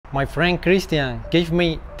My friend Christian gave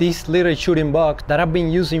me this little shooting box that I've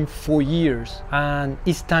been using for years and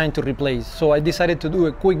it's time to replace. So I decided to do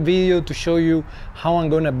a quick video to show you how I'm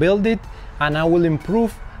gonna build it, and I will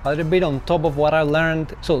improve a little bit on top of what I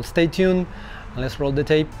learned. So stay tuned and let's roll the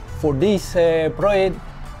tape. For this project,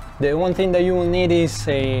 the one thing that you will need is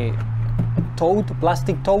a tote,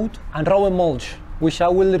 plastic tote, and rubber mulch, which I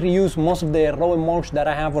will reuse most of the rubber mulch that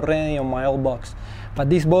I have already on my old box. But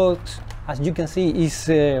this box, as you can see, is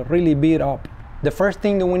really beat up. The first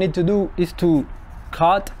thing that we need to do is to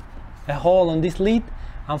cut a hole on this lid,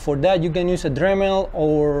 and for that you can use a Dremel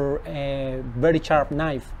or a very sharp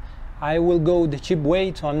knife. I will go the cheap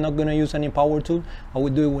way, so I'm not going to use any power tool. I will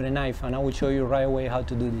do it with a knife, and I will show you right away how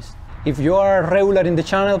to do this. If you are regular in the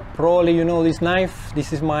channel, probably you know this knife.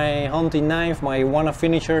 This is my hunting knife, my Iguana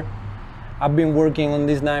finisher. I've been working on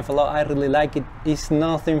this knife a lot. I really like it. It's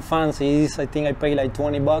nothing fancy. I think I paid like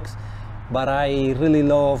 20 bucks, but I really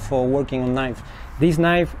love working on knife. This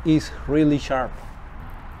knife is really sharp.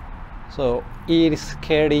 So it is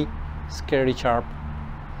scary sharp.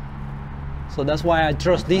 So that's why I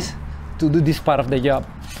trust this to do this part of the job.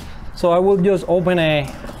 So I will just open a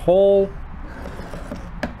hole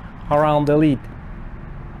around the lid.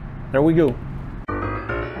 There we go.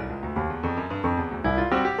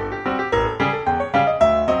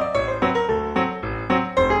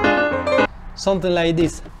 Something like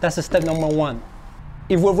this. That's step number one.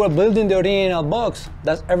 If we were building the original box,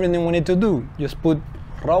 that's everything we need to do. Just put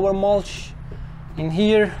rubber mulch in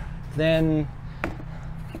here, then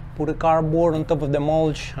put a cardboard on top of the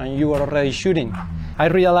mulch, and you are already shooting. I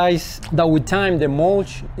realized that with time the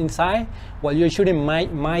mulch inside while you're shooting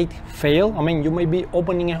might fail. I mean, you may be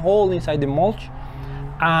opening a hole inside the mulch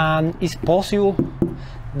and it's possible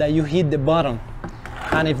that you hit the bottom,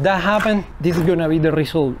 and if that happens, this is gonna be the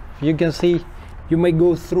result. You can see you may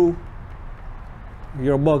go through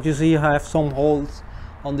your box. You see you have some holes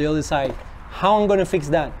on the other side. How I'm gonna fix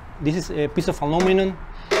that? This is a piece of aluminum.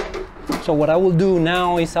 So what I will do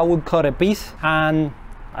now is I will cut a piece and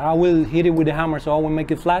I will hit it with a hammer, so I will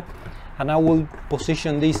make it flat, and I will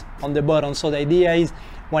position this on the bottom. So the idea is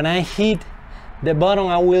when I hit the bottom,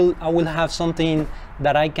 I will have something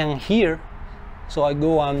that I can hear. So I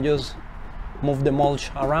go and just move the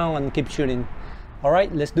mulch around and keep shooting. All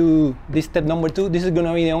right, let's do this step number two. This is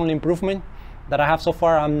gonna be the only improvement that I have so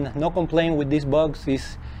far. I'm not complaining with this box.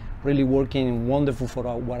 It's really working wonderful for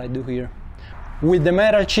what I do here. With the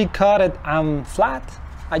metal sheet cut and flat,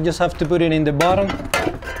 I just have to put it in the bottom,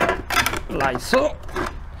 like so.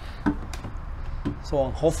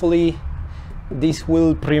 So hopefully this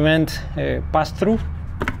will prevent pass-through.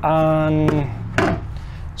 And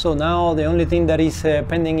so now the only thing that is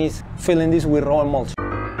pending is filling this with raw mulch.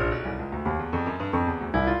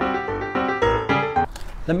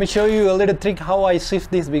 Let me show you a little trick how I sift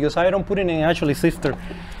this, because I don't put it in actually sifter.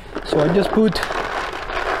 So I just put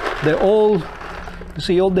the old, you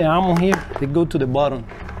see all the ammo here, they go to the bottom.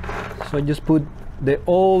 So I just put the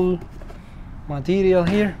old material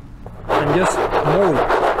here and just mold.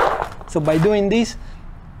 So by doing this,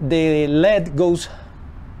 the lead goes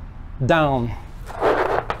down.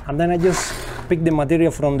 And then I just pick the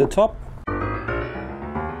material from the top.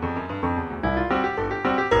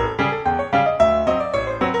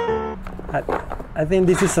 I think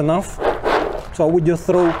this is enough. So I would just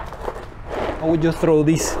throw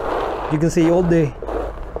this. You can see all the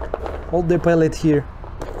pellets here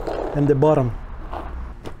in the bottom.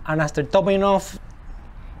 And after topping off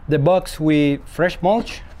the box with fresh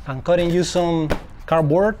mulch and cutting you some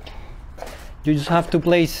cardboard, you just have to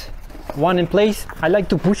place one in place. I like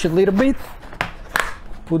to push it a little bit,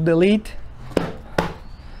 put the lid,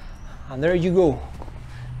 and there you go.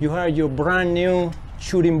 You have your brand new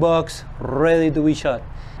shooting box ready to be shot.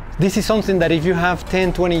 This is something that if you have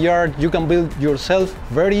 10-20 yards, you can build yourself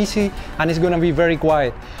very easy, and it's gonna be very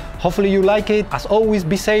quiet. Hopefully you like it. As always,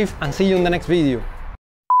 be safe and see you in the next video.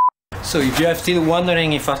 So if you are still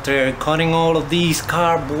wondering if after cutting all of these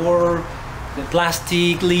cardboard, the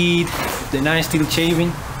plastic lid, the knife still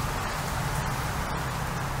shaving,